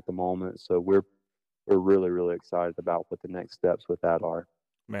feedback at the moment. So we're really, really excited about what the next steps with that are.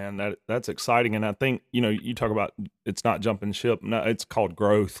 Man, that's exciting. And I think, you talk about it's not jumping ship. No, it's called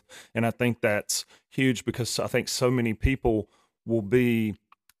growth. And I think that's huge because I think so many people will be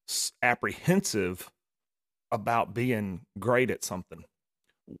apprehensive about being great at something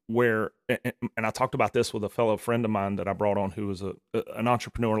and I talked about this with a fellow friend of mine that I brought on who was an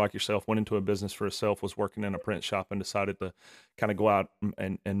entrepreneur like yourself, went into a business for himself, was working in a print shop and decided to kind of go out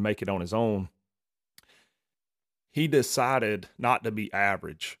and make it on his own. He decided not to be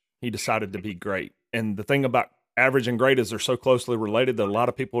average. He decided to be great. And the thing about average and great is they're so closely related that a lot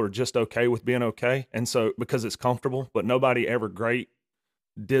of people are just okay with being okay. And so because it's comfortable, but nobody ever great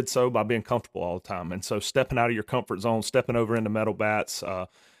did so by being comfortable all the time. And so stepping out of your comfort zone, stepping over into metal bats,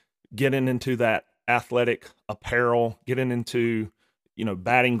 getting into that athletic apparel, getting into,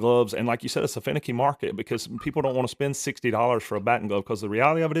 batting gloves. And like you said, it's a finicky market because people don't want to spend $60 for a batting glove because the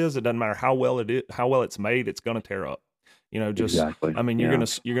reality of it is it doesn't matter how well it's made, it's going to tear up. Exactly. I mean, you're going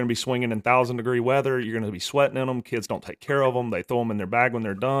to be swinging in 1,000-degree weather. You're going to be sweating in them. Kids don't take care of them. They throw them in their bag when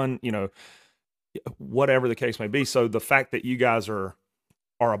they're done, whatever the case may be. So the fact that you guys are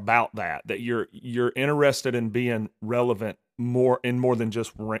about that you're interested in being relevant more than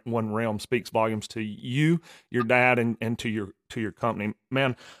just one realm speaks volumes to you, your dad, and to your company.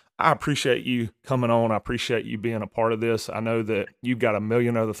 Man, I appreciate you coming on. I appreciate you being a part of this. I know that you've got a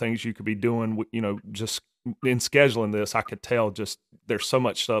million other things you could be doing, just in scheduling this. I could tell just there's so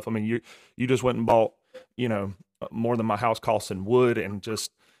much stuff. I mean, you just went and bought, more than my house costs in wood, and just,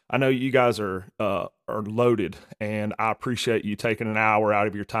 I know you guys are loaded, and I appreciate you taking an hour out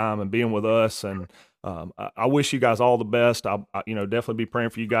of your time and being with us. And I wish you guys all the best. I definitely be praying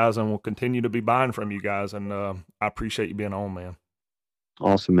for you guys, and we'll continue to be buying from you guys. And I appreciate you being on, man.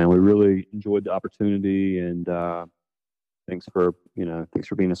 Awesome, man. We really enjoyed the opportunity, and thanks for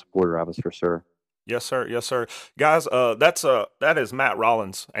being a supporter of us for sure. Yes, sir. Yes, sir. Guys, that is Matt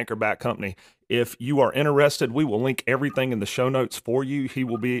Rollins, Anchor Bat Company. If you are interested, we will link everything in the show notes for you. He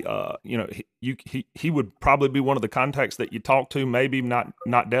will be, he would probably be one of the contacts that you talk to. Maybe not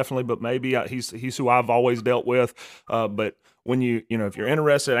definitely, but maybe he's who I've always dealt with. But when if you're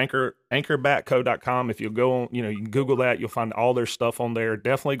interested, anchorbatco.com. If you go on, you can Google that, you'll find all their stuff on there.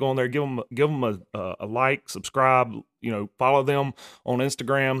 Definitely go on there, give them a like, subscribe, follow them on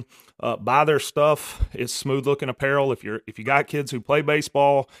Instagram, buy their stuff. It's smooth looking apparel. If you got kids who play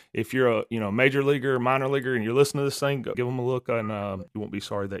baseball, if you're a major leaguer, minor leaguer, and you're listening to this thing, go give them a look, and you won't be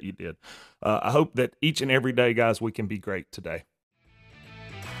sorry that you did. I hope that each and every day, guys, we can be great today.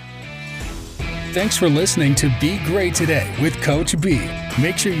 Thanks for listening to Be Great Today with Coach B.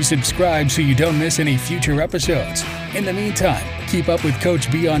 Make sure you subscribe so you don't miss any future episodes. In the meantime, keep up with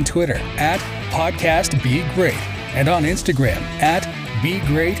Coach B on Twitter @PodcastBeGreat and on Instagram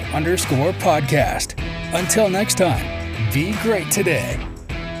 @BeGreat_podcast. Until next time, be great today.